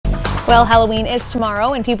Well, Halloween is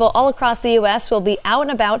tomorrow, and people all across the U.S. will be out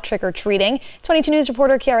and about trick-or-treating. 22 News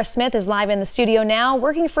reporter Kiara Smith is live in the studio now,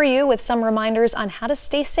 working for you with some reminders on how to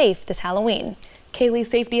stay safe this Halloween. Kaylee,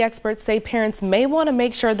 safety experts say parents may want to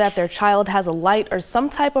make sure that their child has a light or some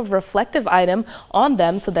type of reflective item on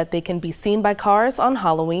them so that they can be seen by cars on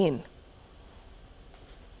Halloween.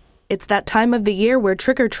 It's that time of the year where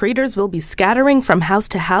trick-or-treaters will be scattering from house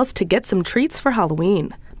to house to get some treats for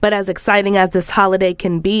Halloween. But as exciting as this holiday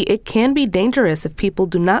can be, it can be dangerous if people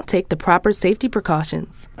do not take the proper safety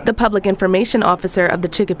precautions. The public information officer of the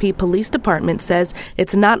Chicopee Police Department says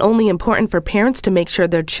it's not only important for parents to make sure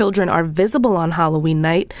their children are visible on Halloween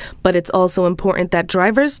night, but it's also important that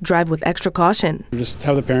drivers drive with extra caution. Just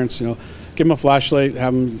have the parents, give them a flashlight,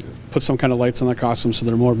 have them put some kind of lights on their costume so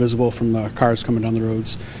they're more visible from the cars coming down the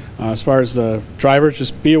roads. As far as the drivers,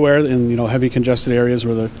 just be aware in heavy congested areas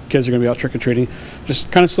where the kids are going to be out trick-or-treating. Just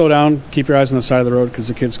kind of slow down, keep your eyes on the side of the road because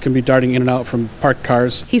the kids can be darting in and out from parked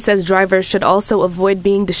cars. He says drivers should also avoid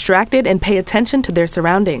being distracted and pay attention to their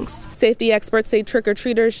surroundings. Safety experts say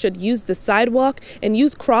trick-or-treaters should use the sidewalk and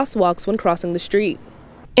use crosswalks when crossing the street.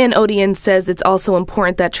 And Odian says it's also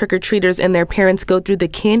important that trick-or-treaters and their parents go through the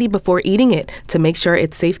candy before eating it to make sure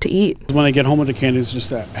it's safe to eat. When they get home with the candies,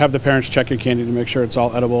 just have the parents check your candy to make sure it's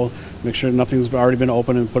all edible, make sure nothing's already been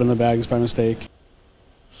opened and put in the bags by mistake.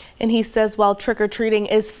 And he says while trick-or-treating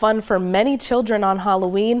is fun for many children on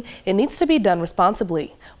Halloween, it needs to be done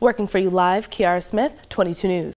responsibly. Working for you live, Kiara Smith, 22 News.